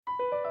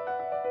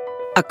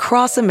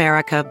Across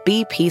America,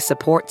 BP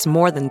supports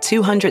more than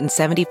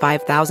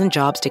 275,000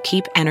 jobs to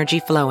keep energy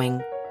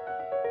flowing.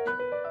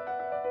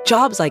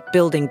 Jobs like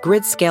building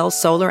grid-scale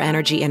solar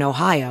energy in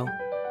Ohio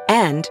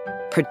and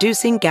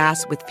producing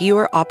gas with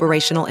fewer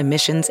operational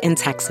emissions in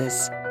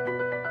Texas.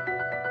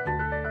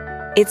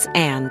 It's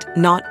and,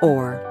 not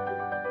or.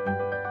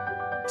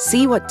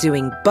 See what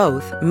doing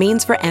both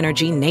means for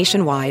energy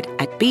nationwide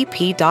at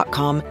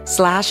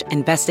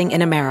bp.com/investing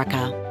in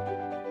America.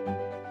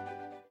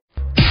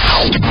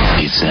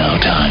 It's now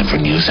time for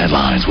news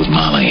headlines with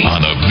Molly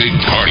on the Big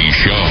Party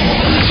Show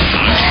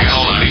on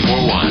Channel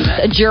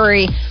 94.1. A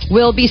jury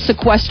will be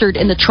sequestered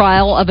in the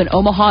trial of an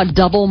Omaha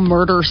double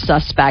murder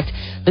suspect.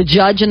 The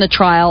judge in the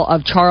trial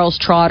of Charles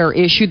Trotter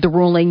issued the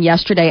ruling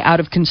yesterday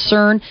out of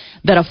concern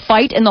that a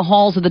fight in the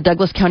halls of the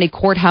Douglas County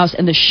Courthouse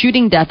and the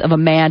shooting death of a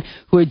man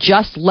who had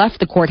just left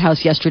the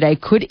courthouse yesterday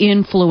could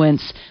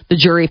influence the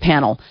jury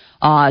panel.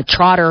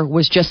 Trotter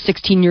was just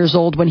 16 years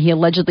old when he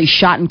allegedly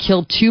shot and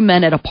killed two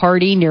men at a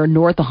party near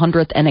North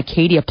 100th and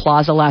Acadia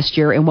Plaza last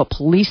year in what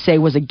police say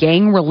was a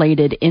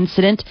gang-related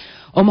incident.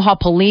 Omaha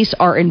police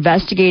are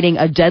investigating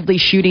a deadly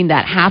shooting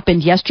that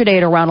happened yesterday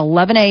at around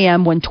 11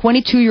 a.m. when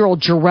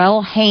 22-year-old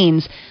Jarrell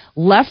Haynes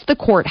left the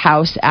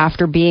courthouse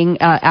after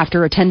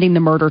attending the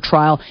murder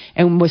trial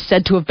and was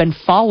said to have been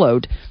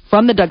followed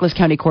from the Douglas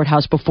County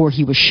Courthouse before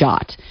he was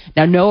shot.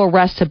 Now, no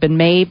arrests have been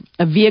made.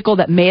 A vehicle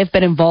that may have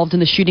been involved in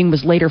the shooting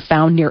was later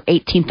found near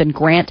 18th and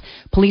Grant.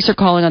 Police are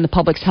calling on the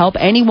public's help.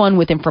 Anyone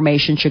with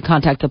information should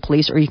contact the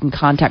police, or you can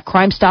contact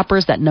Crime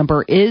Stoppers. That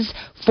number is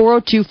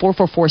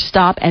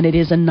 402-444-STOP, and it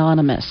is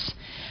anonymous.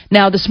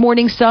 Now, this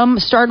morning, some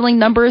startling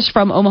numbers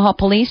from Omaha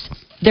police.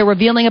 They're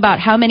revealing about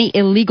how many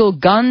illegal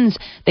guns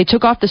they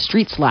took off the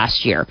streets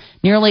last year.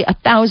 Nearly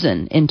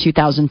 1,000 in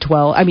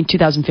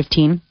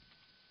 2015.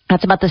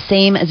 That's about the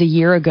same as a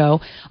year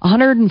ago.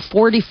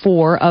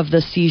 144 of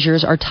the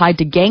seizures are tied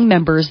to gang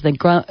members.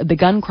 The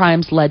gun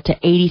crimes led to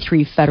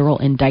 83 federal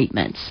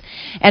indictments.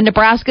 And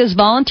Nebraska's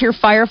volunteer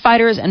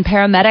firefighters and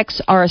paramedics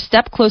are a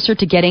step closer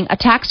to getting a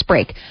tax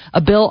break.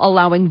 A bill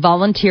allowing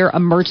volunteer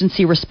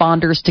emergency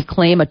responders to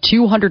claim a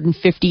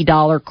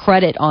 $250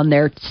 credit on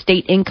their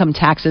state income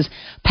taxes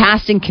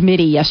passed in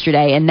committee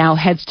yesterday and now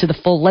heads to the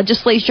full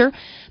legislature.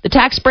 The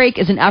tax break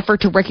is an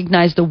effort to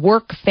recognize the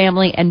work,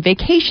 family, and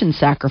vacation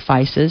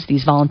sacrifices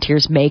these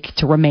volunteers make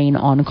to remain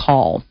on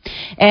call.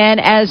 And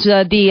as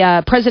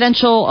the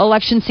presidential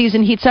election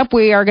season heats up,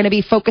 we are going to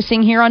be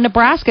focusing here on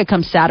Nebraska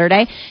come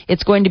Saturday.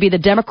 It's going to be the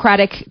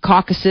Democratic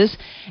caucuses,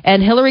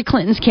 and Hillary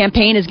Clinton's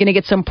campaign is going to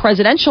get some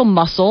presidential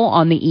muscle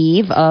on the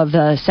eve of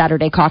the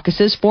Saturday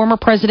caucuses. Former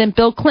President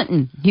Bill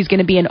Clinton, he's going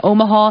to be in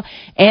Omaha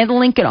and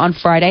Lincoln on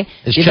Friday.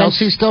 Is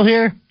Chelsea still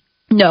here?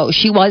 No,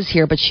 she was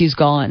here, but she's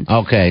gone.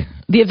 Okay.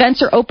 The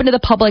events are open to the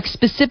public.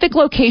 Specific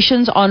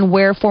locations on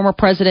where former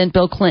President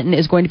Bill Clinton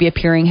is going to be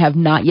appearing have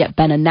not yet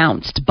been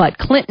announced. But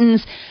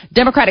Clinton's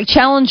Democratic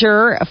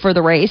challenger for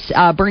the race,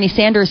 Bernie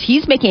Sanders,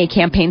 he's making a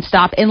campaign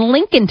stop in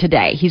Lincoln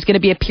today. He's going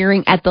to be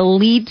appearing at the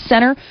Lead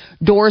Center.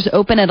 Doors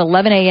open at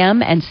 11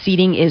 a.m. and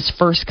seating is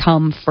first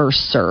come, first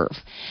serve.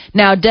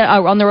 Now,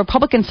 on the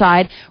Republican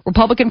side,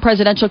 Republican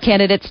presidential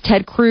candidates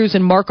Ted Cruz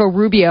and Marco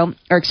Rubio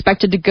are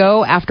expected to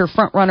go after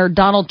frontrunner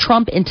Donald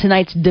Trump in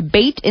tonight's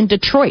debate in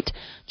Detroit.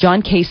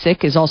 John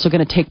Kasich is also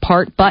going to take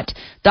part, but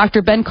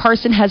Dr. Ben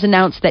Carson has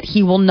announced that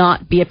he will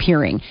not be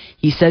appearing.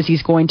 He says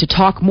he's going to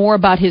talk more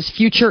about his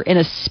future in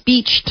a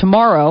speech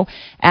tomorrow.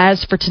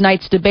 As for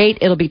tonight's debate,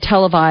 it'll be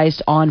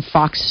televised on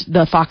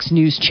the Fox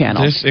News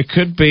channel.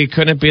 Couldn't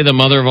it be the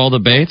mother of all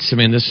debates? I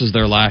mean, this is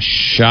their last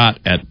shot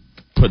at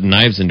putting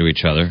knives into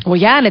each other. Well,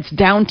 yeah, and it's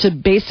down to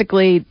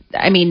basically,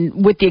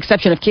 with the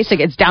exception of Kasich,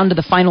 it's down to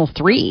the final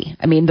three.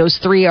 Those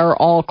three are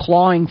all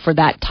clawing for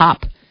that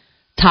top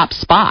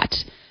spot.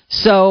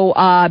 So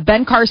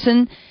Ben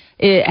Carson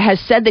has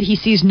said that he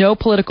sees no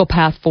political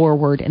path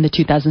forward in the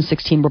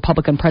 2016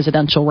 Republican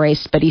presidential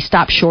race, but he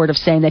stopped short of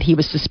saying that he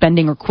was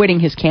suspending or quitting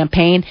his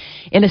campaign.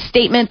 In a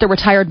statement, the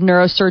retired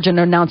neurosurgeon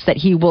announced that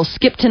he will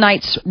skip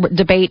tonight's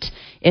debate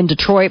in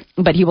Detroit,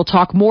 but he will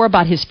talk more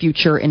about his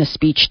future in a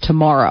speech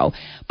tomorrow.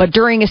 But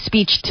during a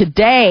speech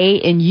today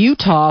in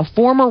Utah,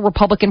 former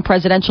Republican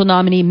presidential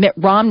nominee Mitt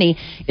Romney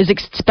is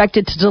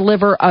expected to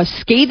deliver a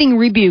scathing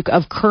rebuke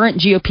of current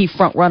GOP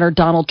frontrunner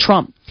Donald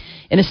Trump.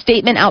 In a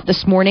statement out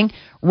this morning,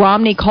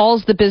 Romney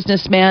calls the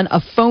businessman a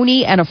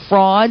phony and a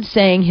fraud,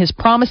 saying his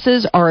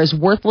promises are as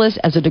worthless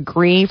as a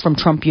degree from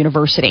Trump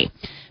University.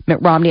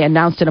 Mitt Romney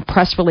announced in a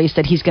press release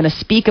that he's going to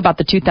speak about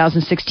the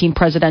 2016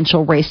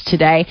 presidential race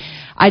today.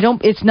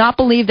 It's not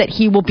believed that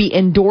he will be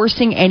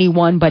endorsing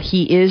anyone, but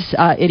he is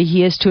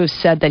to have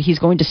said that he's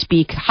going to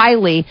speak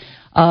highly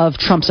of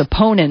Trump's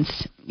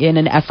opponents in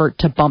an effort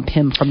to bump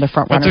him from the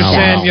front runner. But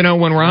they're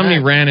saying, when Romney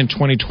ran in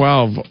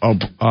 2012,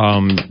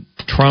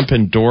 Trump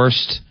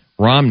endorsed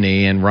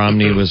Romney, and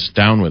Romney was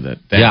down with it.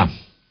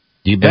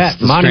 You bet.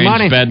 It's the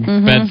strange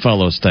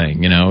bedfellows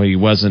thing.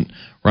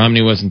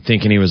 Romney wasn't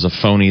thinking he was a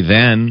phony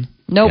then.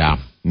 Nope. Yeah.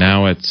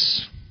 Now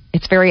it's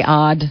very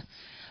odd.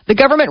 The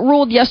government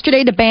ruled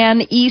yesterday to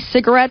ban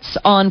e-cigarettes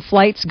on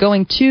flights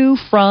going to,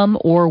 from,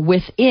 or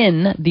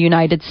within the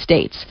United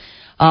States.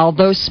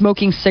 Although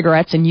smoking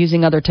cigarettes and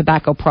using other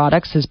tobacco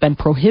products has been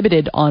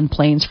prohibited on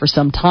planes for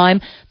some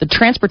time, the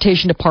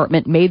Transportation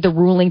Department made the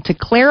ruling to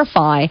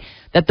clarify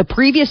that the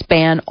previous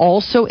ban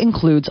also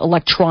includes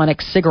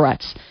electronic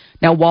cigarettes.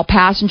 Now, while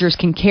passengers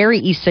can carry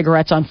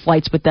e-cigarettes on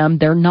flights with them,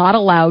 they're not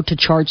allowed to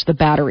charge the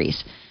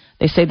batteries.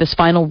 They say this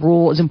final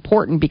rule is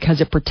important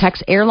because it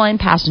protects airline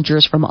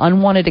passengers from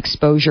unwanted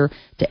exposure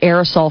to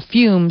aerosol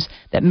fumes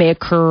that may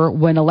occur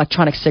when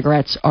electronic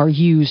cigarettes are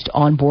used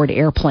on board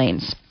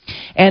airplanes.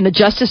 And the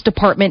Justice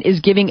Department is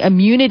giving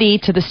immunity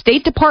to the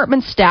State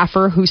Department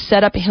staffer who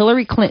set up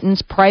Hillary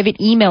Clinton's private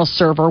email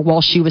server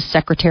while she was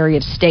Secretary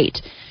of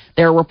State.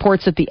 There are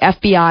reports that the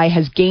FBI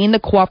has gained the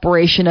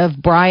cooperation of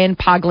Brian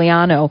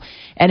Pagliano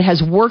and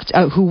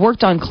who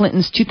worked on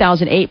Clinton's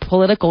 2008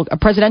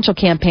 presidential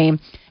campaign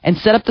and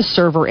set up the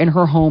server in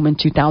her home in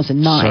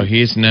 2009. So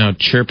he's now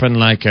chirping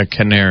like a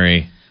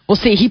canary. We'll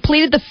see. He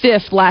pleaded the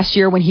fifth last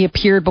year when he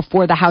appeared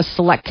before the House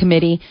Select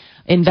Committee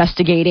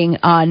investigating.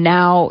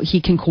 Now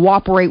he can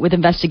cooperate with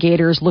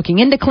investigators looking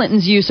into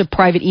Clinton's use of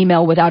private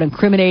email without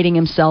incriminating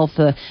himself.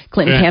 The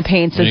Clinton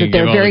campaign says that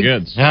they're very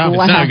good. Yeah. It's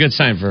not a good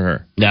sign for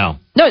her. No.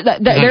 They'll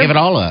give it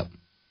all up.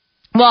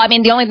 Well, I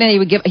mean, the only thing he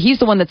would give, he's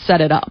the one that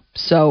set it up,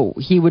 so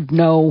he would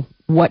know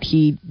what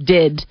he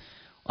did,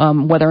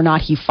 whether or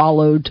not he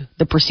followed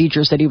the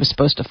procedures that he was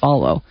supposed to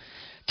follow.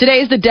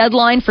 Today is the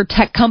deadline for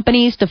tech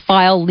companies to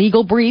file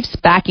legal briefs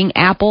backing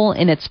Apple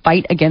in its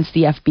fight against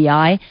the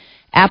FBI.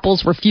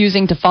 Apple's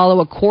refusing to follow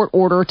a court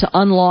order to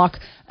unlock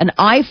an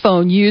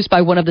iPhone used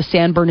by one of the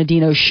San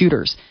Bernardino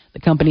shooters. The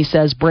company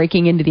says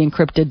breaking into the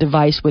encrypted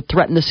device would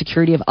threaten the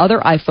security of other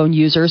iPhone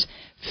users.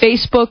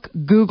 Facebook,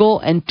 Google,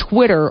 and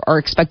Twitter are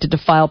expected to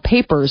file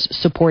papers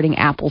supporting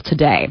Apple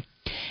today.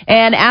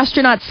 And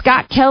astronaut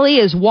Scott Kelly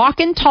is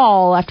walking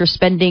tall after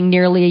spending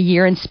nearly a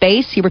year in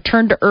space. He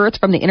returned to Earth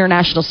from the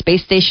International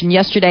Space Station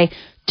yesterday,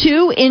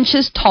 2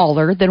 inches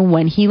taller than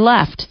when he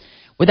left.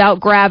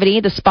 Without gravity,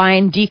 the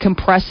spine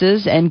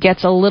decompresses and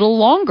gets a little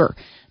longer.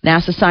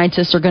 NASA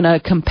scientists are going to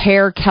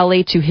compare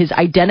Kelly to his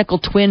identical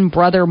twin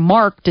brother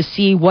Mark to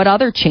see what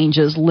other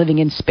changes living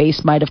in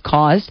space might have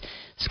caused.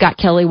 Scott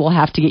Kelly will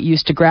have to get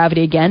used to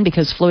gravity again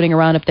because floating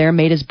around up there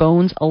made his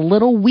bones a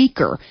little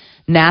weaker.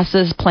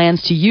 NASA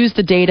plans to use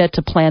the data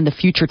to plan the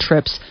future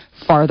trips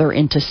farther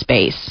into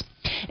space.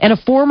 And a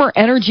former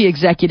energy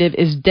executive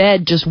is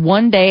dead just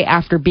one day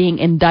after being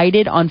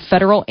indicted on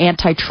federal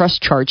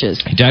antitrust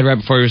charges. He died right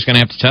before he was going to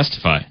have to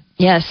testify.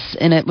 Yes,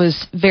 and it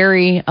was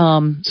very...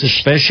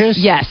 suspicious?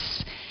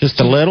 Yes. Just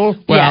a little?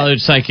 Well,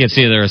 it's like it's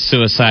either a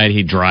suicide,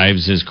 he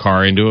drives his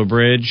car into a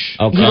bridge.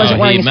 Okay. He wasn't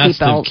wearing a seatbelt. He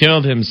must have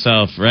killed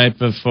himself right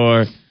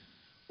before...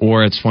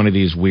 Or it's one of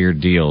these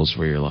weird deals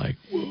where you're like...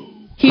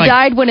 He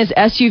died when his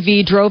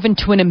SUV drove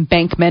into an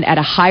embankment at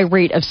a high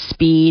rate of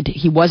speed.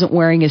 He wasn't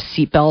wearing his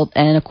seatbelt,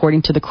 and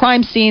according to the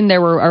crime scene,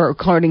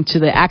 according to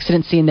the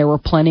accident scene, there was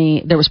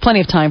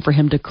plenty of time for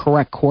him to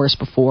correct course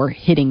before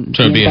hitting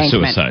the embankment. So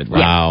it'd be a suicide.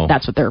 Wow. Yeah,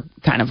 that's what they're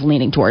kind of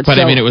leaning towards. But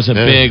I mean, it was a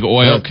big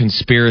oil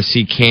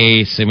conspiracy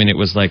case. I mean, it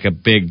was like a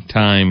big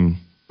time.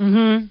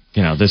 Mm-hmm.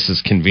 You know, this is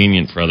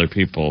convenient for other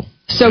people.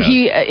 So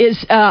he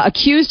is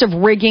accused of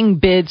rigging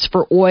bids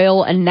for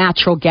oil and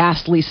natural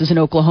gas leases in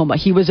Oklahoma.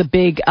 He was a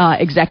big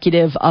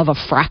executive of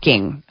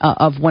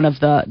of one of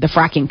the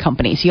fracking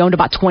companies. He owned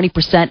about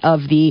 20%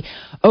 of the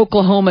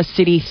Oklahoma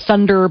City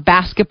Thunder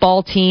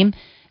basketball team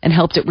and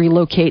helped it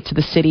relocate to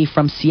the city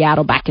from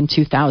Seattle back in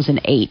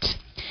 2008.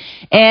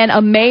 And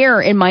a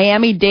mayor in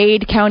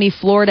Miami-Dade County,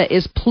 Florida,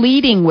 is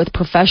pleading with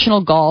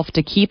professional golf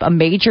to keep a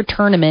major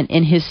tournament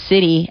in his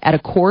city at a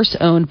course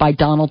owned by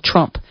Donald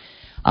Trump.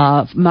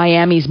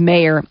 Miami's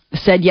mayor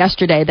said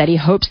yesterday that he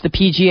hopes the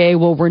PGA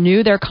will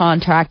renew their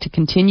contract to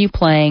continue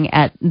playing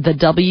at the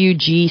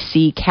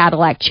WGC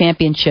Cadillac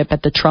Championship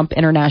at the Trump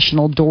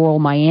International Doral,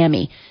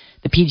 Miami.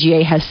 The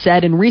PGA has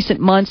said in recent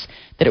months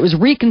that it was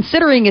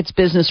reconsidering its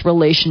business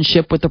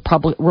relationship with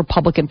the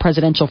Republican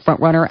presidential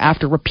frontrunner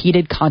after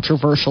repeated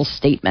controversial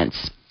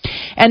statements.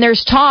 And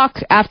there's talk,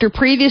 after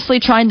previously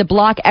trying to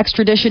block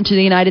extradition to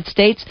the United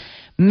States,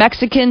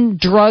 Mexican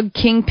drug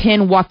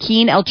kingpin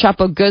Joaquin El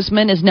Chapo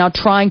Guzman is now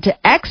trying to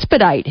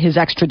expedite his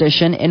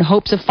extradition in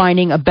hopes of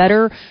finding a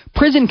better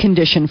prison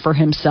condition for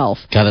himself.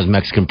 God, those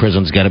Mexican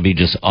prisons got to be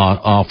just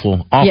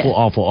awful.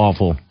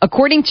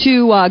 According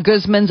to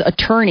Guzman's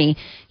attorney,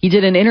 he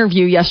did an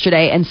interview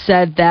yesterday and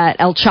said that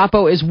El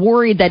Chapo is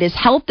worried that his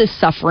health is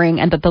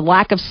suffering and that the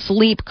lack of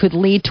sleep could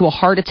lead to a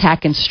heart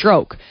attack and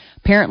stroke.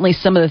 Apparently,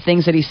 some of the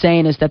things that he's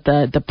saying is that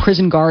the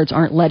prison guards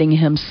aren't letting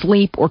him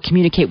sleep or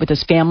communicate with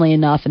his family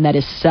enough, and that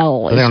his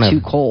cell is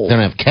too cold. They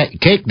don't have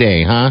cake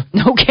day, huh?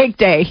 No cake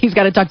day. He's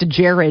got to talk to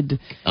Jared.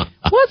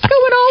 What's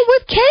going on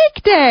with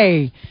cake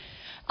day?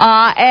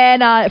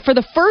 And for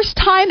the first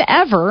time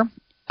ever,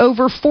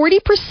 over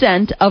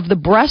 40% of the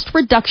breast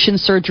reduction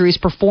surgeries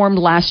performed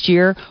last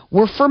year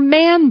were for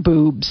man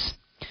boobs.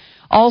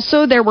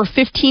 Also, there were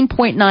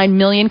 15.9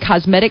 million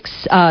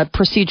cosmetics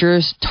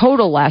procedures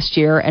total last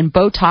year, and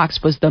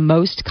Botox was the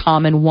most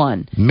common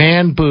one.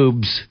 Man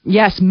boobs.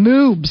 Yes,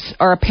 moobs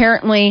are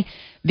apparently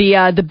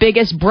the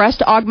biggest.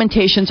 Breast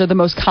augmentations are the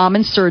most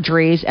common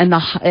surgeries, and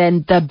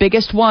the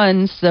biggest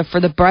ones for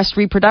the breast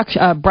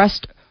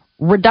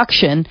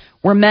reduction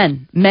were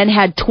men. Men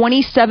had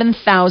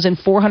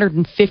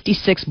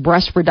 27,456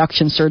 breast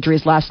reduction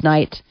surgeries last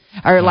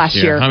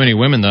year. How many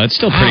women, though? It's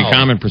still a pretty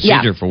common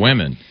procedure for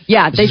women.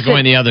 Yeah. This is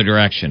going the other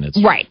direction.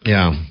 Right.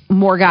 Yeah.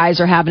 More guys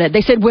are having it.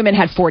 They said women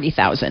had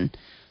 40,000.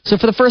 So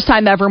for the first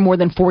time ever, more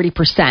than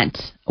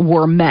 40%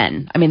 were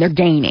men. I mean, they're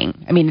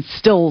gaining. I mean, it's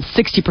still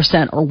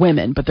 60% are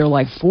women, but they're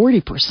like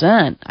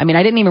 40%. I mean,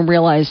 I didn't even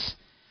realize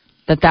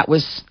that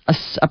was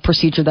a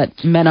procedure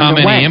that men underwent.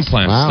 How many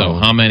implants, though?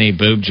 How many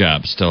boob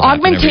jobs still happen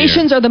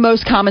Augmentations are the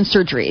most common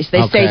surgeries.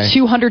 They say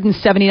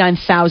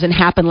 279,000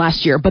 happened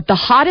last year. But the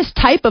hottest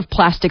type of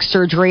plastic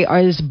surgery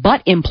is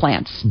butt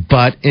implants.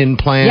 Butt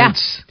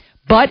implants? Yeah.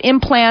 Butt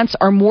implants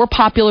are more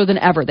popular than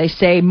ever. They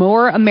say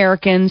more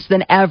Americans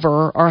than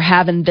ever are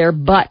having their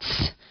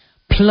butts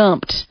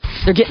plumped.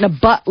 They're getting a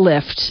butt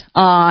lift.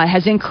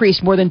 Has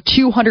increased more than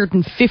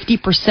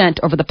 250%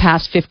 over the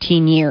past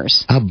 15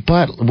 years. A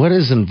butt? What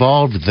is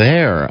involved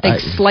there? They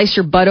slice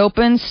your butt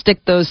open,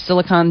 stick those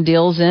silicone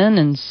deals in,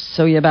 and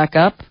sew you back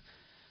up.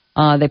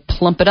 They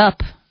plump it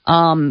up.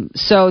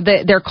 So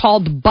they're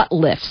called butt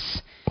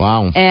lifts.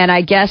 Wow. And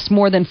I guess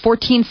more than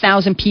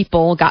 14,000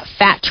 people got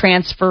fat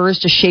transfers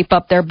to shape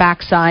up their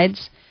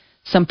backsides.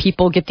 Some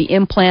people get the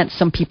implant,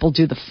 some people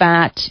do the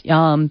fat,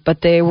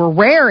 but they were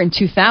rare in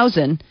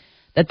 2000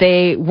 that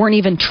they weren't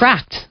even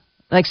tracked.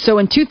 Like, so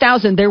in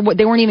 2000, they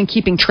weren't even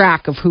keeping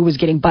track of who was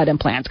getting butt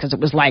implants because it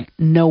was like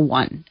no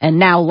one. And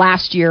now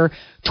last year,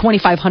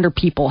 2,500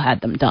 people had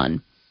them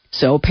done.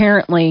 So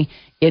apparently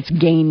it's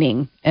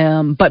gaining.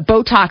 But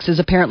Botox is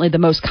apparently the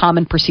most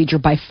common procedure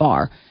by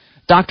far.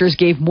 Doctors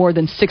gave more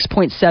than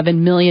 6.7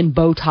 million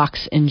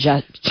Botox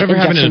injections Whatever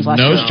happened to last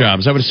nose year.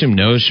 jobs? I would assume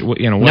nose.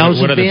 What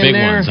are the big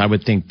ones? I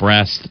would think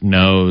breast,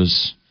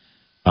 nose,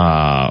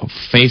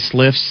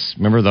 facelifts.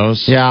 Remember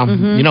those? Yeah.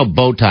 You know,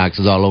 Botox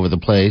is all over the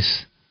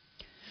place.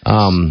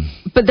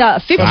 But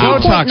the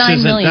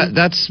 15.9 million.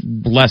 That's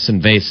less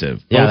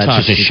invasive. Yeah, Botox,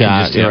 that's just a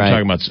shot. I'm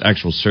talking about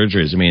actual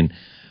surgeries. I mean,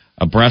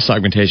 a breast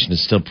augmentation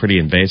is still pretty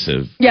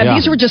invasive. Yeah,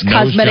 these were just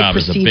nose cosmetic job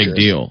procedures. is a big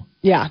deal.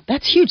 Yeah,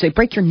 that's huge. They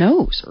break your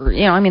nose, or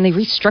they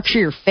restructure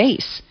your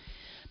face.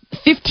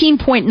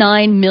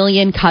 15.9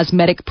 million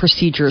cosmetic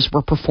procedures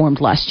were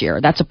performed last year.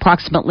 That's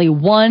approximately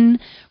 1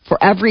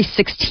 for every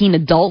 16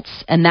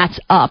 adults, and that's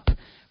up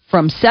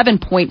from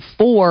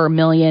 7.4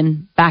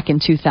 million back in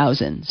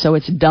 2000. So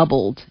it's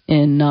doubled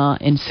in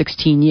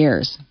 16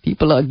 years.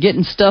 People are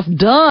getting stuff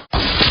done.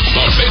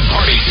 The Big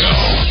Party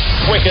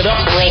Show. Wake it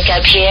up. Wake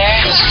up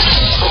here.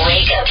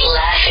 Wake up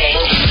laughing.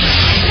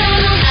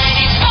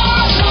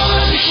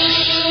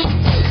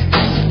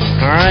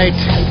 All right.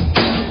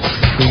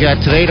 We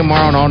got today,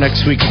 tomorrow, and all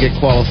next week to get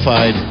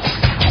qualified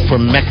for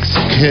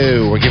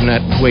Mexico. We're giving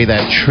away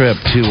that trip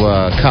to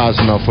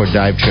Cozumel for a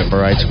dive trip,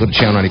 all right? So go to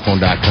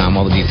channel94.com.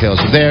 All the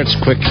details are there. It's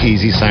quick,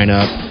 easy, sign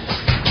up,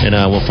 and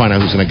we'll find out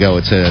who's going to go.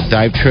 It's a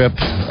dive trip.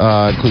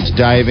 Includes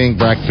diving,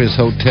 breakfast,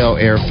 hotel,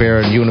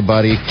 airfare, and you and a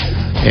buddy.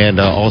 And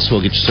also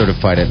we'll get you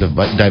certified at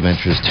Dive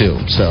Ventures, too.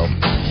 So,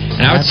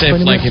 and I would say,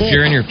 if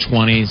you're in your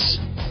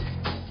 20s,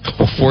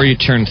 before you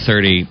turn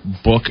 30,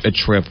 book a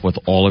trip with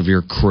all of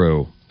your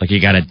crew. Like, you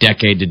got a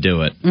decade to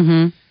do it.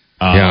 Mm-hmm.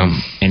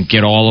 And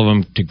get all of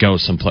them to go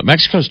someplace.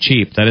 Mexico's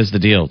cheap. That is the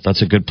deal.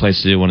 That's a good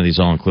place to do one of these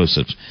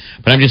all-inclusives.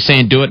 But I'm just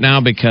saying, do it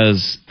now,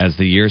 because as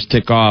the years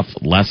tick off,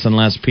 less and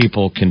less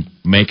people can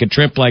make a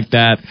trip like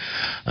that.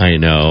 I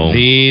know.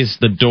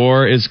 The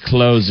door is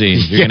closing.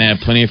 You're going to have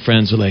plenty of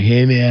friends who are like,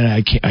 hey, man,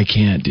 I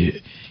can't do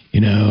it.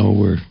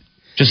 We're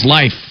just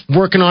life.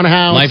 Working on a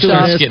house. Life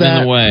starts getting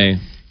in the way.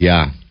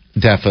 Yeah,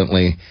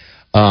 definitely.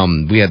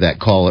 We had that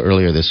call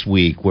earlier this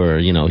week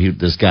where,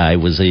 this guy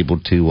was able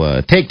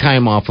to take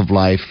time off of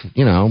life,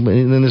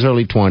 in his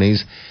early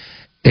 20s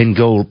and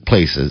go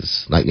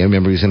places. Like, I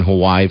remember he was in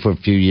Hawaii for a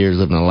few years,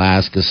 lived in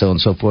Alaska, so on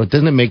and so forth.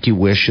 Doesn't it make you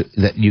wish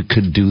that you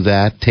could do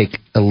that? Take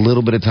a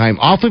little bit of time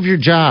off of your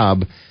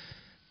job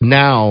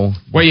now.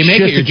 Well, you make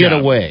just it your to get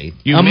job. away.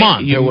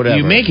 Month or whatever.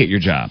 You make it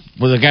your job.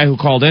 Well, the guy who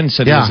called in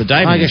said he was a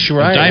diving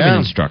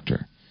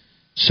instructor.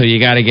 So you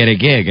got to get a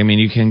gig. I mean,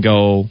 you can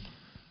go...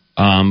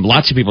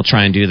 lots of people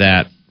try and do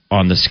that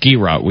on the ski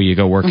route where you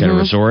go work at a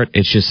resort.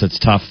 It's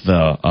tough.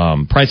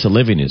 The price of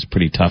living is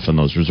pretty tough in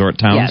those resort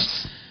towns.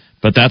 Yes.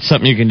 But that's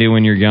something you can do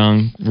when you're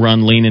young.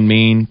 Run lean and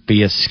mean.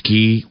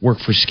 Work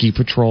for Ski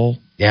Patrol.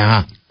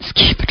 Yeah.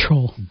 Ski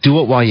Patrol.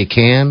 Do it while you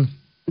can.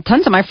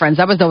 Tons of my friends,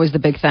 that was always the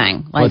big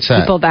thing. Like, what's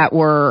that? People that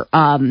were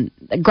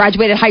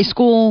graduated high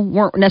school,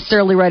 weren't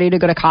necessarily ready to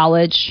go to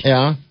college.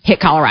 Yeah. Hit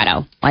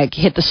Colorado. Like,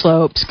 hit the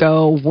slopes,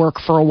 go work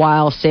for a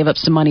while, save up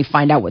some money,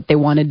 find out what they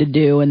wanted to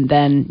do, and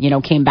then,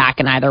 came back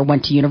and either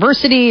went to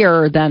university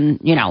or then,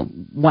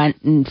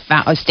 went and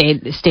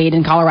stayed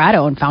in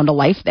Colorado and found a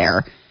life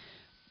there.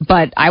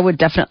 But I would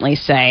definitely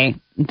say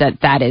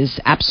that is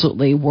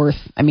absolutely worth.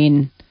 I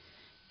mean,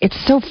 it's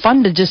so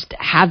fun to just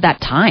have that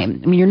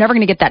time. I mean, you're never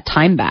going to get that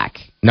time back.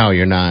 No,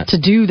 you're not. To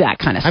do that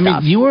kind of stuff. I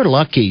mean, you were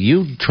lucky.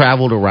 You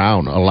traveled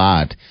around a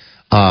lot.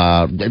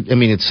 I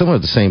mean, it's similar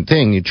to the same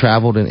thing. You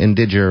traveled and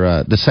did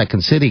your the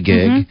Second City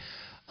gig.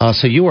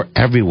 So you were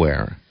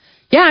everywhere.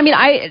 Yeah, I mean,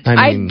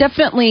 I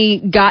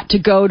definitely got to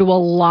go to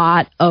a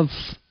lot of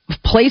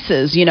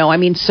places, you know. I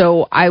mean,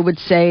 so I would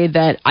say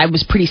that I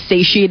was pretty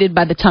satiated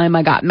by the time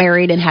I got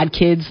married and had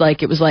kids.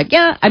 Like, it was like,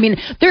 yeah, I mean,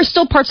 there's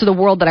still parts of the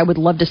world that I would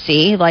love to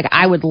see. Like,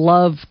 I would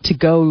love to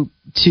go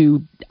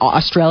to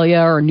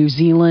Australia or New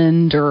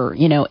Zealand or,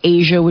 you know,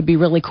 Asia would be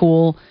really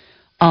cool.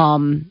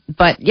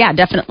 But yeah,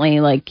 definitely,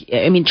 like,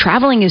 I mean,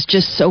 traveling is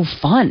just so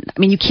fun. I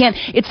mean,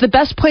 it's the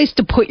best place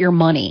to put your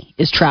money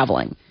is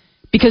traveling.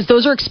 Because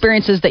those are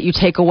experiences that you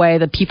take away,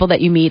 the people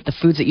that you meet, the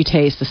foods that you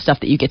taste, the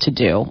stuff that you get to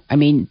do. I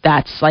mean,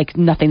 that's like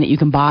nothing that you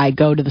can buy,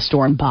 go to the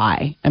store and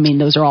buy. I mean,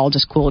 those are all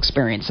just cool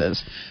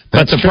experiences.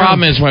 But the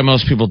problem is why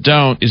most people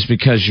don't is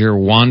because your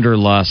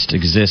wanderlust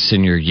exists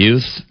in your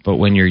youth, but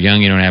when you're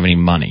young, you don't have any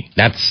money.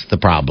 That's the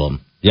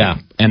problem. Yeah.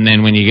 And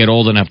then when you get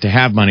old enough to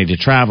have money to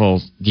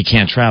travel, you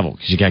can't travel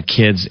because you got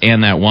kids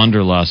and that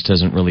wanderlust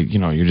doesn't really, you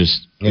know, you're a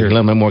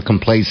little bit more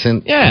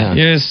complacent. Yeah.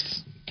 You're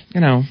just,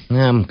 you know.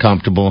 Yeah, I'm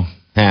comfortable.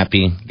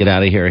 Happy, get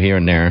out of here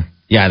and there.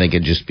 Yeah, I think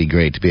it'd just be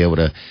great to be able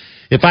to.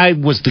 If I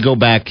was to go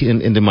back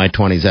into my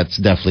 20s, that's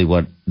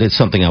definitely that's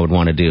something I would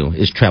want to do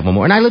is travel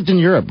more. And I lived in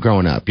Europe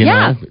growing up, you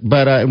know.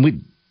 But and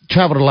we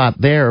traveled a lot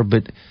there.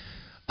 But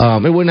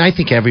when I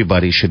think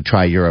everybody should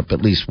try Europe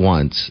at least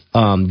once.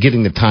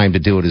 Getting the time to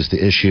do it is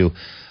the issue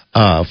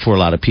for a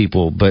lot of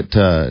people. But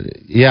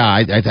yeah,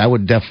 I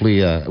would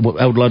definitely. I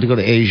would love to go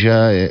to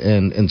Asia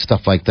and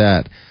stuff like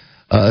that.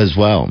 As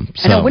well.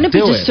 So, I know, wouldn't it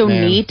be just so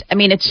neat? I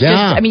mean, it's just,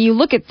 I mean, you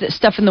look at the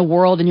stuff in the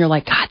world and you're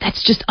like, God,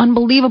 that's just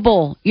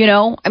unbelievable, you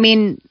know? I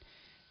mean,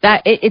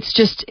 it's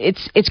just,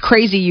 it's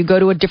crazy. You go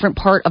to a different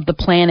part of the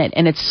planet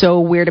and it's so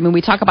weird. I mean, we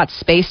talk about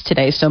space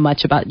today so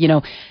much about, you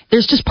know,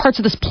 there's just parts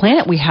of this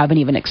planet we haven't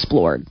even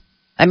explored.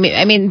 I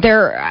mean,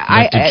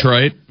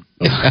 Detroit?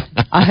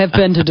 I have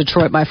been to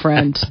Detroit, my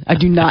friend. I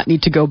do not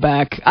need to go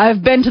back.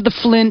 I've been to the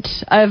Flint.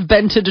 I've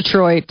been to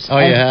Detroit. Oh,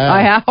 yeah?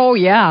 I have. Oh,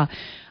 yeah.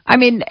 I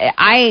mean,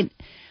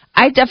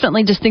 I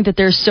definitely just think that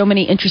there's so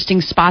many interesting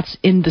spots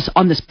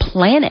on this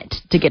planet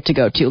to get to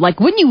go to.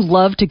 Like, wouldn't you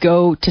love to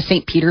go to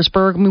St.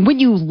 Petersburg? I mean,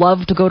 wouldn't you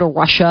love to go to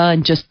Russia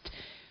and just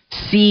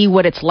see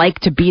what it's like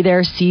to be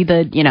there, see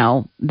the, you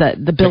know,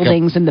 the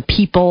buildings and the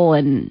people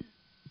and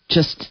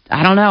just,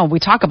 I don't know. We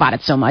talk about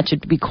it so much.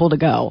 It'd be cool to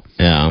go.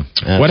 Yeah.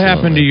 Absolutely. What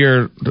happened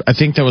to I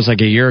think that was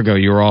like a year ago,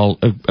 you were all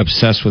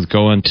obsessed with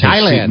going to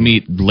Thailand.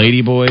 Meet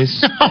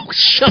ladyboys. Oh,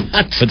 shut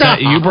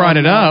But you brought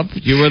it up.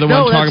 You were the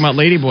one talking about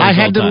ladyboys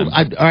all the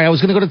time. I was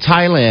going to go to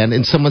Thailand,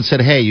 and someone said,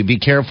 hey, you be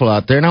careful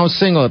out there. And I was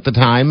single at the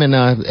time, and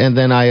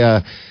then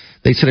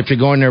they said, if you're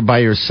going there by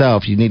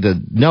yourself, you need to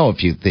know a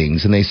few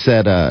things. And they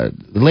said,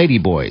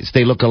 ladyboys,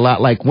 they look a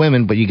lot like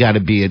women, but you got to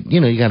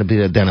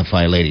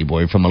identify a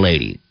ladyboy from a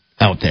lady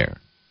out there.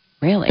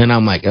 Really? And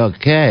I'm like,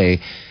 okay.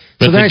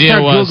 But so then the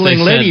deal was, Googling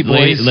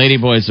ladyboys.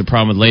 Ladyboys, the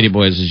problem with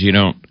ladyboys is you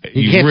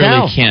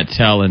can't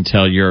tell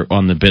until you're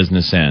on the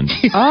business end.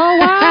 Oh,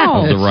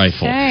 wow. Of the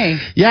rifle. Okay.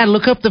 Yeah,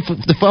 look up the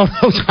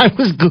photos. I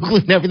was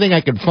Googling everything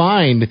I could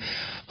find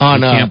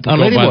on you can't go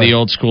ladyboy. by the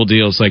old school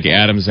deals like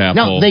Adam's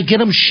apple. No, they get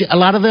them. A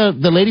lot of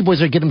the ladyboys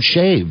get them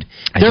shaved.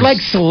 They're like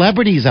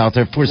celebrities out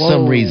there for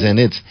some reason.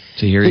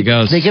 So here he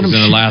goes. They get He's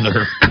in a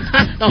lather.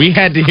 We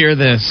had to hear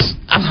this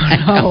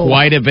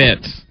quite a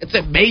bit. It's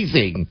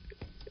amazing.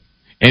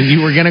 And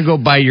you were going to go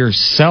by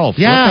yourself.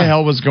 Yeah. What the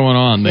hell was going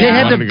on? They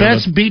had the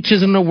best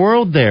beaches in the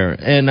world there,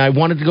 and I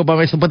wanted to go by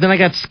myself, but then I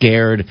got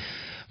scared.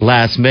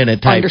 Last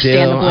minute type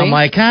deal. I'm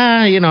like,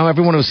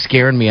 everyone was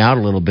scaring me out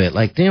a little bit.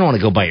 Like, you don't want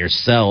to go by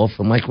yourself.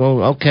 I'm like,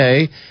 well,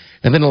 okay.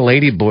 And then the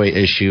ladyboy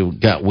issue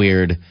got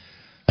weird.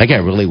 I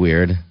got really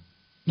weird.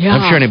 Yeah.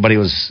 I'm sure anybody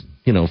was,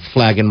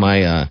 flagging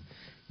my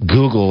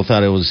Google,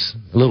 thought it was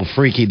a little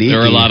freaky deaky. There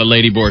were a lot of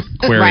ladyboy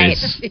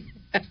queries.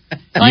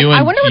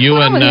 You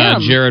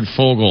and Jared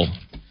Fogle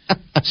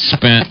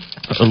spent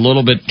a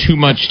little bit too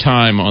much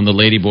time on the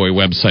ladyboy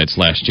websites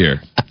last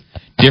year.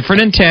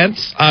 Different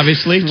intents,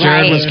 obviously.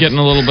 Jared was getting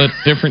a little bit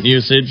different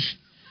usage.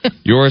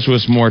 Yours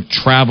was more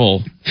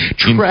travel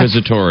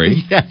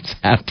inquisitory. Yes,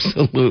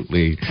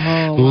 absolutely.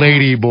 Oh.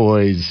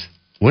 Ladyboys.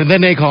 Well, then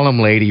they call them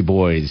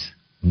ladyboys.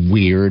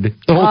 Weird.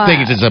 The whole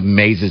thing just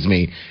amazes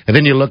me. And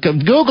then you look at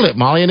Google it,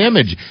 Molly, an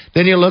image.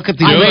 Then you look at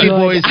the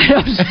ladyboys.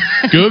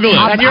 Google it.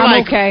 And you're I'm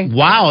like, okay.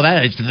 Wow,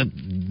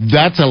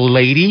 that's a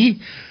lady?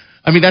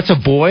 I mean, that's a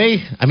boy?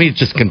 I mean, it's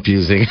just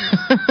confusing.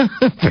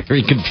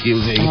 Very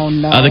confusing. Oh,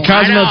 no. The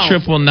Cozumel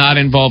trip will not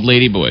involve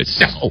ladyboys.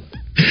 No.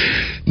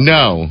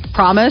 No.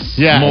 Promise?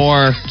 Yeah.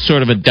 More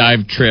sort of a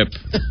dive trip.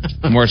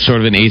 More sort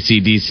of an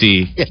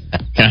AC/DC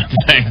kind of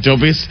thing. Don't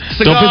be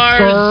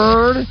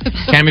scared.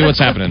 Cammy, what's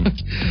happening?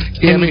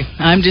 Cammy,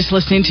 I'm just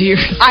listening to your...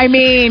 I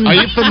mean... Are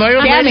you familiar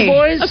with Lady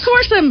Boys? Of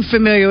course I'm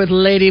familiar with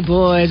Lady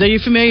Boys. Are you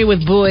familiar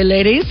with Boy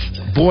Ladies?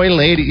 Boy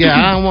Lady,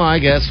 yeah, well, I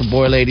guess for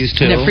Boy Ladies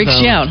too. And it freaks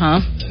you out,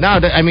 huh? No,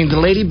 I mean, the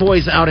Lady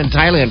Boys out in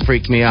Thailand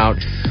freak me out.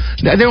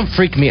 They don't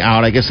freak me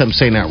out. I guess I'm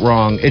saying that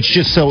wrong. It's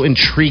just so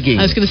intriguing.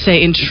 I was going to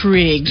say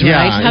intrigued, Yeah,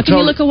 right? How can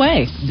you look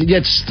away? I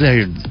get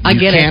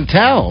it. can't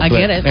tell. I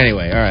get it.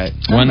 Anyway, all right.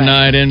 One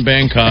night in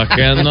Bangkok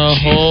and the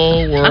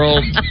whole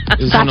world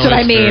is That's what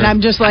I mean.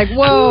 I'm just like,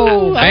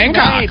 whoa.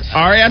 Bangkok,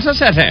 Oriental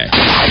City.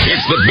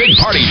 It's the Big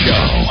Party Show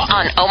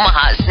On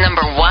Omaha's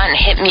 #1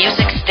 hit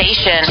music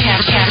station.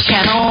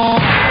 Channel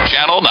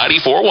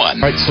 94.1. All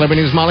right,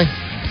 celebrity news, Molly.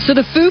 So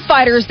the Foo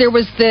Fighters, there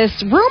was this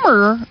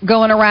rumor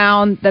going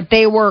around that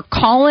they were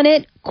calling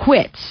it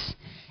quits.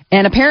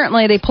 And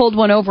apparently they pulled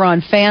one over on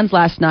fans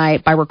last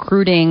night by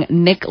recruiting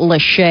Nick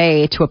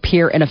Lachey to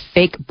appear in a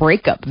fake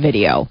breakup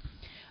video.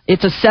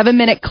 It's a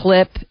 7-minute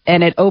clip,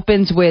 and it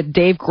opens with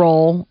Dave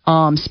Grohl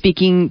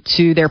speaking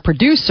to their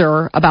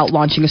producer about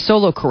launching a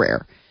solo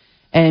career.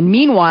 And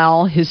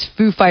meanwhile, his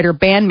Foo Fighter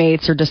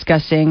bandmates are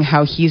discussing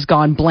how he's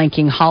gone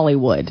blanking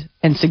Hollywood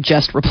and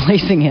suggest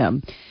replacing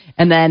him.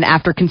 And then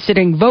after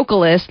considering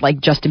vocalists like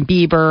Justin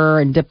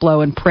Bieber and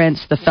Diplo and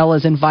Prince, the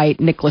fellas invite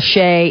Nick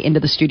Lachey into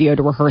the studio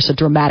to rehearse a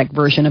dramatic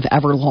version of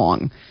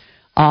Everlong.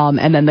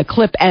 And then the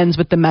clip ends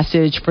with the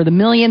message, for the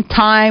millionth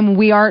time,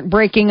 we aren't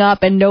breaking up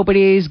and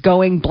nobody's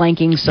going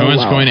blanking solo. No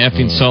one's going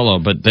effing solo,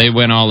 but they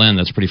went all in.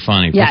 That's pretty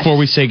funny. Yes. Before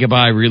we say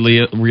goodbye,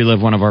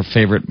 relive one of our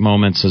favorite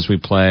moments as we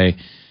play.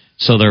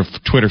 So their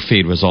Twitter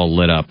feed was all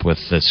lit up with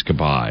this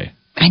goodbye.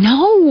 I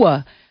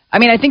know. I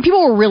mean, I think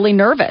people were really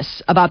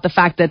nervous about the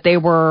fact that they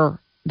were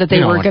going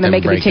to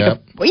make it take a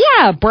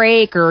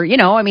break, or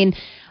I mean,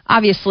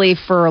 obviously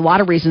for a lot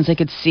of reasons they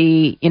could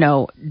see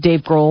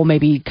Dave Grohl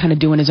maybe kind of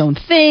doing his own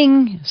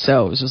thing.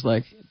 So it was just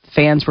like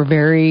fans were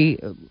very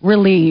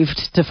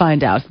relieved to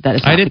find out that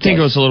it's not I did the think case.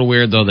 it was a little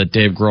weird though that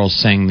Dave Grohl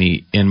sang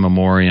the In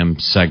Memoriam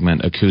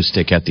segment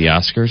acoustic at the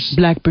Oscars.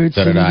 Blackbird.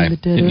 So did I.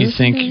 Didn't you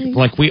think,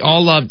 like, we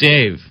all love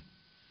Dave,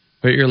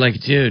 but you're like,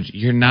 dude,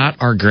 you're not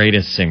our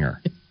greatest singer.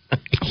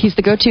 He's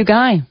the go-to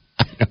guy.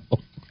 I know.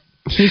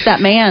 He's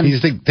that man.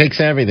 He's the takes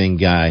everything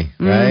guy,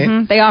 right?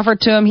 Mm-hmm. They offered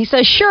to him. He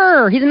says,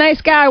 sure, he's a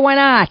nice guy. Why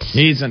not?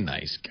 He's a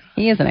nice guy.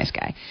 He is a nice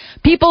guy.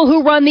 People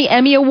who run the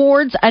Emmy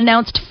Awards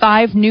announced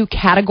 5 new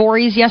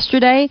categories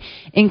yesterday,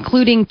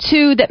 including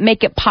 2 that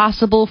make it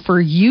possible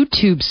for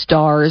YouTube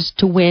stars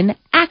to win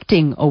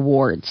acting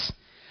awards.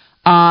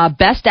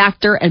 Best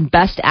Actor and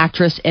Best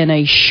Actress in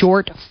a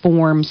short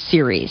form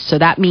series. So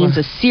that means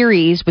a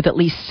series with at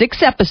least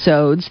 6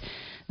 episodes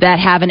that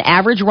have an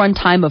average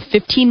runtime of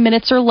 15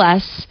 minutes or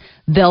less.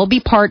 They'll be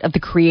part of the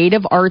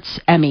Creative Arts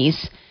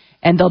Emmys,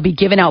 and they'll be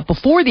given out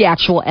before the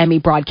actual Emmy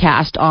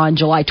broadcast on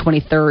July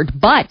 23rd.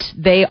 But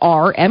they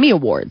are Emmy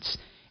Awards,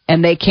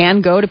 and they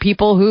can go to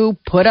people who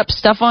put up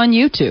stuff on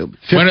YouTube.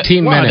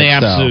 15 minutes, they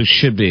absolutely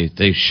should be.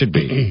 They should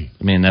be.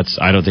 I mean,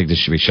 I don't think this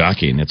should be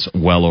shocking. It's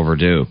well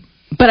overdue.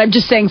 But I'm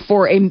just saying,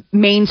 for a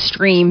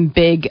mainstream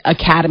big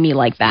academy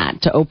like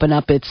that to open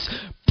up its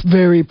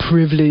very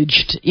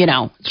privileged,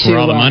 It's where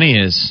all the money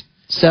is.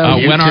 So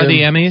when are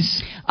the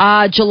Emmys?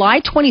 July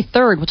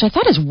 23rd, which I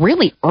thought is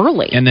really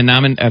early. And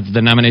have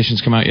the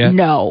nominations come out yet?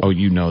 No. Oh,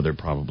 they're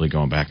probably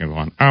going back and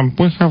going,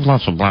 we have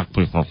lots of black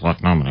people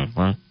nominated,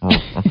 right?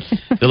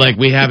 They're like,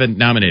 we haven't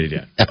nominated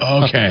yet.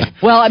 Okay.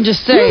 Well, I'm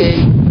just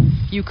saying,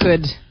 you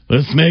could...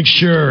 Let's make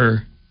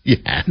sure.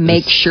 Yeah.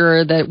 Make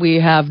sure that we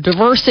have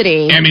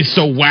diversity. Emmy's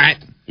so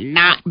white.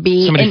 Not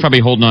be... Somebody's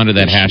probably holding on to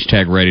that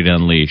hashtag ready to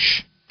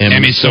unleash.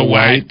 Emmy's so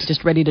white.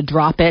 Just ready to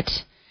drop it.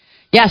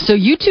 Yeah, so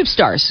YouTube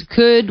stars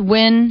could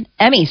win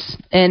Emmys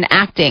in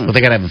acting. Well,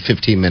 they got to have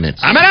 15 minutes.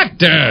 I'm an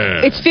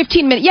actor. It's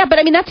 15 minutes. Yeah, but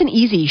I mean, that's an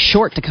easy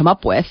short to come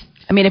up with.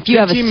 I mean, if you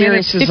have a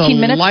series,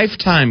 15 minutes.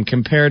 Lifetime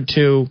compared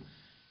to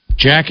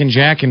Jack and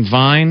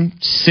Vine,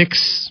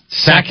 6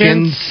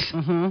 seconds.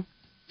 Mm-hmm.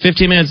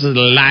 15 minutes is a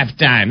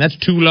lifetime. That's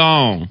too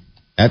long.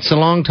 That's a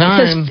long time.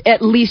 It says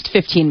at least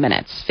 15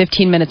 minutes.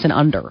 15 minutes and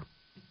under.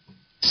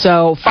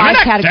 So 5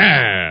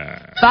 categories.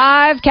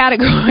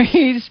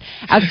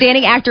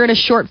 Outstanding actor in a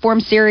short form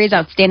series,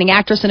 outstanding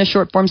actress in a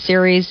short form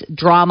series,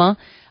 drama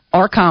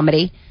or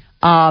comedy.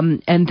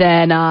 And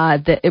then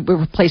it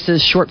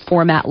replaces short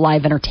format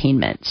live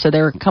entertainment. So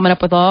they're coming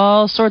up with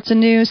all sorts of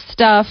new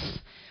stuff.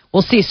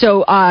 We'll see.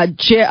 So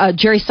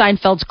Jerry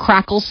Seinfeld's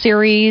Crackle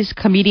series,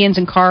 Comedians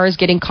in Cars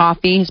Getting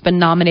Coffee, has been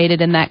nominated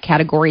in that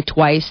category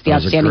twice. The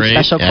Outstanding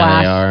Special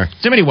Class. They are.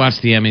 Does anybody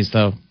watch the Emmys,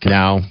 though?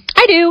 No.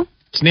 I do.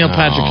 It's Neil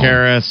Patrick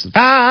Harris. It's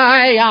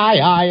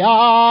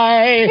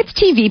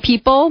TV,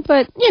 people,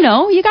 but, you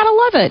gotta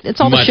love it.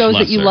 It's all the shows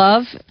that you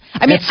love.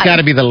 I mean, it's got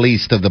to be the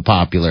least of the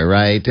popular,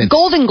 right?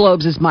 Golden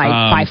Globes is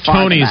by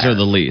far Tonys are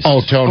the least. Oh,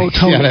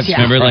 Tonys.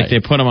 Yeah. Remember, like, they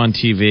put them on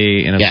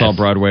TV, and it's all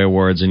Broadway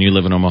awards, and you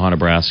live in Omaha,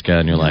 Nebraska,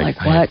 and you're like,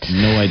 what? I have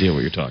no idea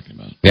what you're talking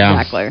about. Yeah.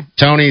 Exactly.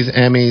 Tonys,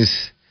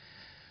 Emmys.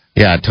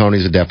 Yeah,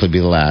 Tony's would definitely be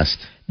the last.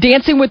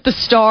 Dancing with the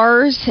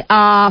Stars,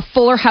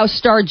 Fuller House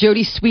star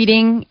Jodie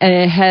Sweeting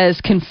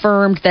has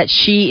confirmed that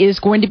she is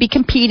going to be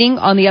competing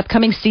on the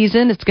upcoming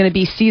season. It's going to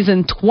be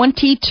season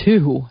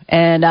 22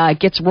 and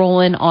gets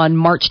rolling on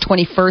March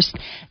 21st.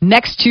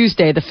 Next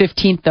Tuesday, the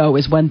 15th, though,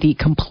 is when the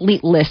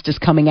complete list is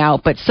coming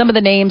out. But some of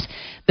the names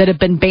that have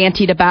been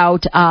bantied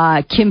about,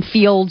 Kim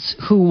Fields,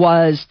 who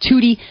was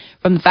Tootie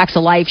from The Facts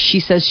of Life, she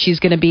says she's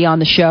going to be on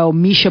the show.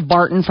 Misha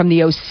Barton from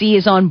The OC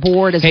is on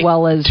board, as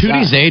well as...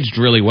 Tootie's aged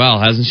really well,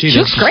 hasn't she? She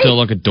looks great. Still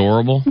look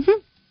adorable. Mm-hmm.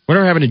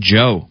 Whatever happened to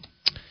Joe?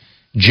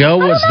 Joe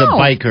was the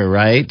biker,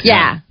 right?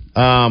 Yeah.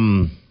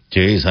 And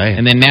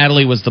then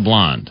Natalie was the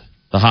blonde.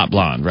 The hot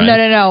blonde, right?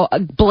 No.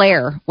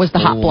 Blair was the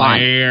hot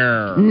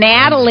blonde.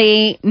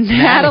 Natalie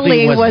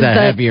was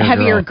the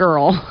heavier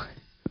girl.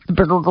 The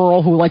bigger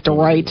girl who liked to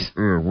write.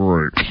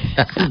 Right.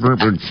 You're a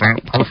big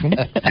fat person.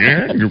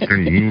 Yeah, you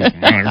can use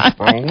my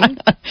phone.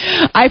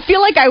 I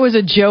feel like I was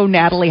a Joe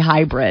Natalie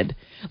hybrid.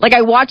 Like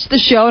I watched the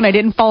show and I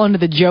didn't fall into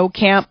the Joe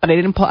camp, but I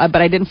didn't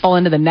fall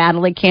into the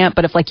Natalie camp.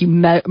 But if like you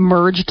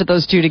merged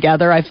those two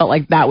together, I felt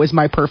like that was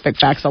my perfect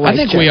Facts of Life. I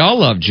think we all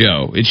love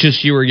Joe. It's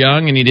just you were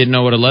young and you didn't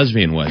know what a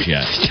lesbian was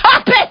yet.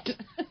 Stop it!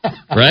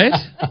 Right?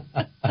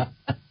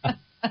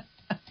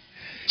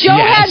 Joe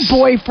had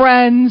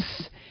boyfriends.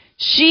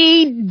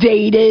 She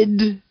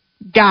dated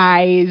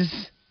guys.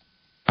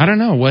 I don't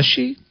know. Was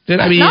she? I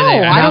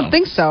don't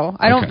think so.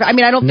 I don't think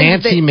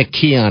Nancy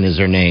McKeon is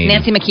her name.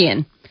 Nancy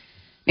McKeon.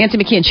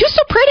 She was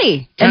so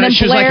pretty. And then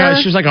she Blair.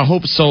 was like a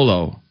Hope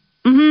Solo.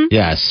 Mm-hmm.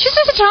 Yes. She's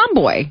just a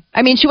tomboy.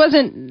 I mean, she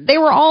wasn't. They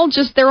were all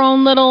just their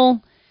own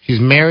little. She's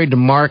married to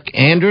Mark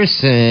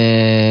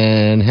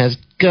Anderson. Has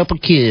a couple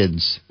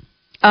kids.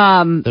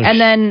 And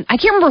then I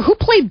can't remember who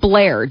played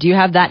Blair. Do you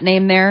have that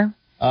name there?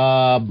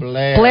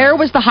 Blair. Blair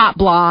was the hot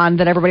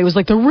blonde that everybody was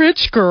like the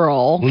rich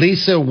girl.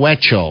 Lisa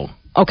Whelchel.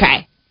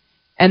 Okay.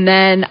 And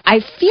then I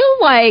feel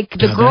like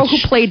the girl who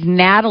played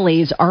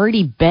Natalie's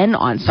already been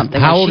on something.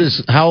 How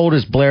old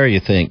is Blair, you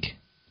think?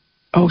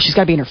 Oh, she's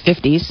got to be in her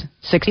 50s,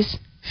 60s.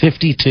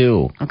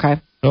 52. Okay.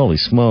 Holy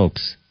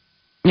smokes.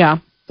 Yeah.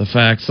 The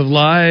Facts of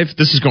Life.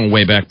 This is going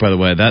way back, by the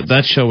way.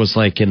 That show was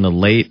like in the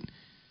late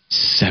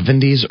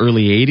 70s,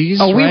 early 80s.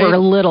 Oh, we were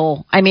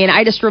little. I mean,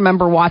 I just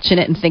remember watching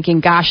it and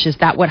thinking, gosh, is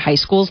that what high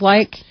school's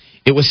like?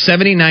 It was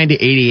 79 to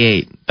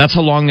 88. That's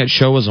how long that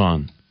show was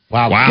on.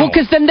 Wow. Well,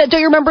 because then,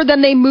 don't you remember,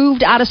 then they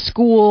moved out of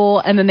school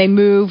and then they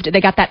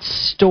got that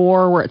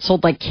store where it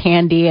sold like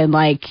candy and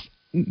like,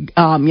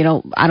 I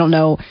don't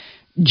know,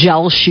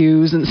 gel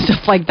shoes and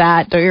stuff like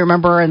that. Don't you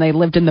remember? And they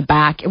lived in the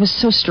back. It was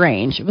so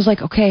strange. It was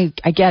like, okay,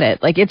 I get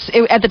it. Like at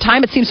the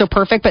time it seemed so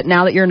perfect, but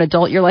now that you're an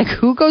adult, you're like,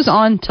 who goes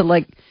on to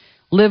like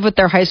live with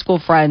their high school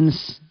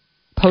friends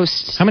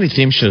post? How many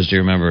theme shows do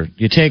you remember?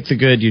 You take the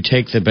good, you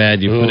take the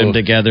bad, you put them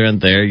together, and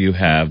there you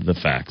have the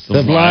Facts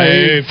of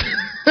Life.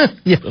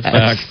 Yes. The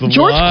Facts of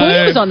George Life.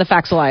 Clooney was on the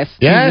Facts of Life.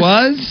 Yes. He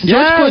was?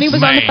 George Clooney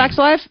was on the Facts of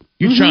Life.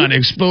 You're trying to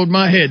explode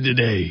my head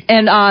today.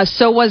 And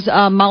so was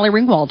Molly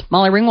Ringwald.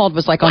 Molly Ringwald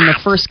was like on the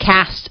first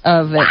cast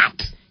of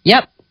it.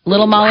 Yep,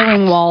 little Molly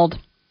Ringwald.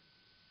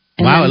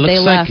 And wow, it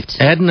then looks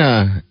like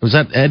Edna. Was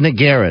that Edna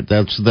Garrett?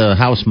 That's the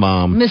house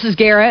mom. Mrs.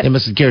 Garrett. Yeah,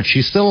 Mrs. Garrett.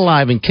 She's still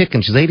alive and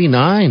kicking. She's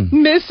 89.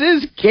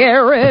 Mrs.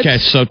 Garrett. Okay,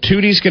 so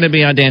Tootie's going to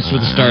be on Dance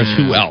with the Stars.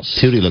 Who else?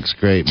 Tootie looks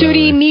great.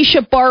 Tootie,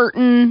 Misha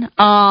Barton,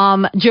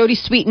 Jodie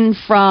Sweetin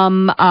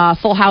from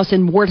Full House,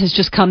 and word has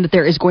just come that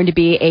there is going to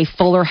be a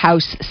Fuller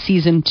House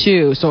season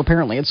 2. So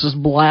apparently it's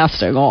just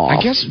blasting off.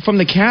 I guess from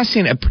the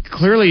casting,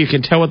 clearly you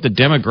can tell what the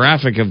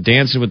demographic of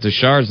Dancing with the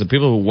Stars, the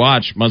people who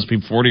watch, must be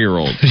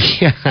 40-year-olds.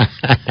 Yeah.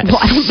 Well,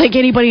 I don't think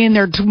anybody in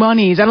their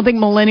 20s. I don't think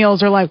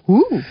millennials are like,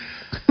 ooh.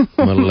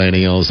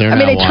 Millennials, they're not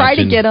I mean, they try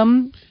watching. to get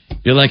them.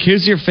 You're like,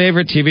 here's your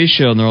favorite TV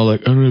show, and they're all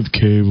like, I don't have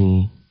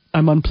cable.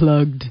 I'm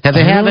unplugged. Have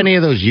they have any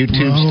of those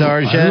YouTube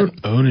stars yet? I don't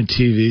own a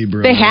TV,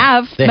 bro. They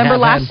have. Remember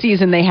have last had?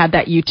 season they had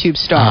that YouTube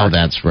star. Oh,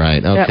 that's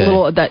right.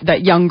 Okay.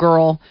 That young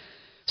girl.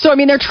 So I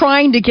mean, they're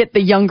trying to get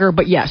the younger,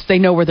 but yes, they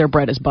know where their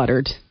bread is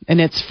buttered,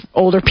 and it's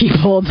older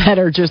people that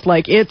are just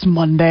like, it's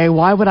Monday.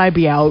 Why would I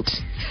be out?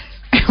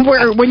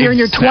 Where when you're in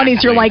your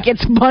 20s, you're like,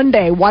 it's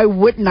Monday. Why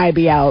wouldn't I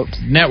be out?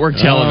 Network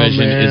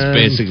television is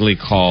basically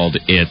called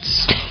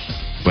It's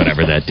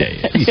whatever that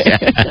day is.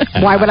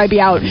 Yeah. Why would I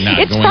be out?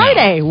 It's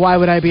Friday. Why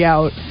would I be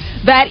out?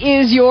 That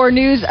is your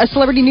news, a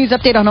celebrity news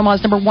update on Omaha's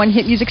 #1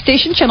 hit music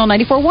station, Channel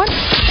 94.1.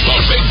 The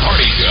Big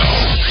Party Show.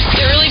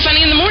 They're really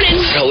funny in the morning.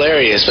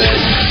 Hilarious, man.